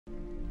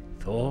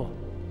Thor,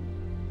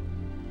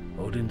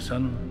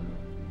 Odinson,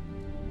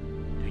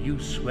 do you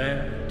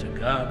swear to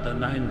guard the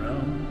Nine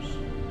Realms?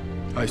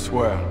 I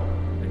swear.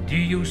 And do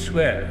you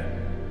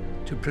swear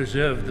to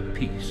preserve the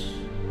peace?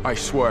 I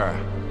swear.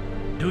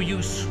 Do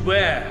you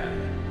swear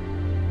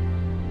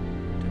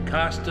to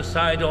cast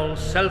aside all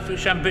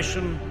selfish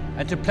ambition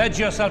and to pledge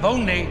yourself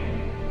only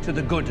to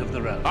the good of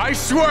the realm? I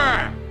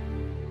swear!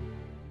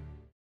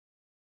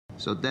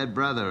 So dead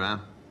brother, huh?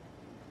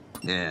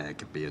 Yeah, it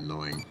could be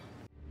annoying.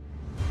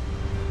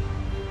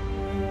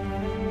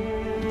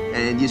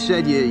 And you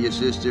said your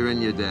sister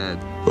and your dad?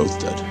 Both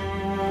dead.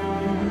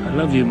 I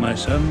love you, my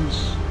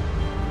sons.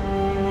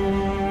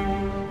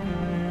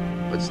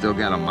 But still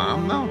got a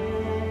mom, though?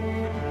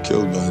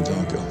 Killed by a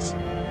dark elf.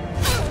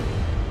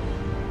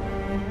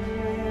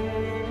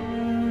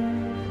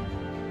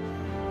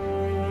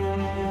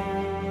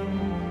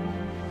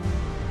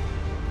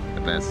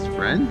 A best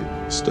friend?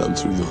 Stabbed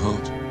through the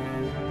heart.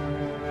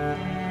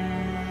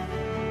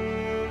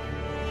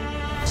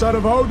 Son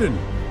of Odin!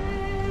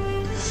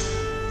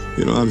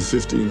 You know, I'm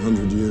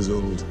 1,500 years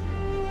old.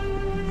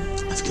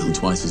 I've killed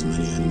twice as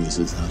many enemies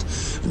as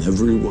that, and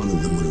every one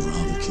of them would have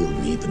rather killed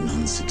me, but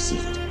none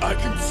succeeded. I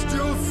can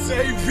still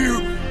save you!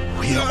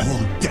 We are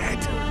all dead.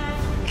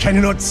 Can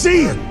you not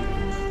see it?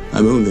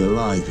 I'm only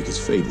alive because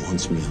fate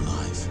wants me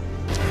alive.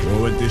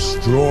 You're a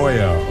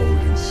destroyer,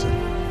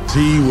 Odinson.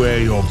 See where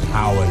your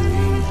power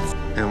leads.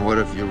 And what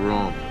if you're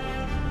wrong?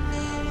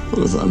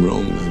 Well, if I'm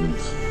wrong, then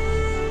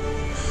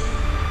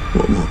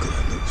what more could I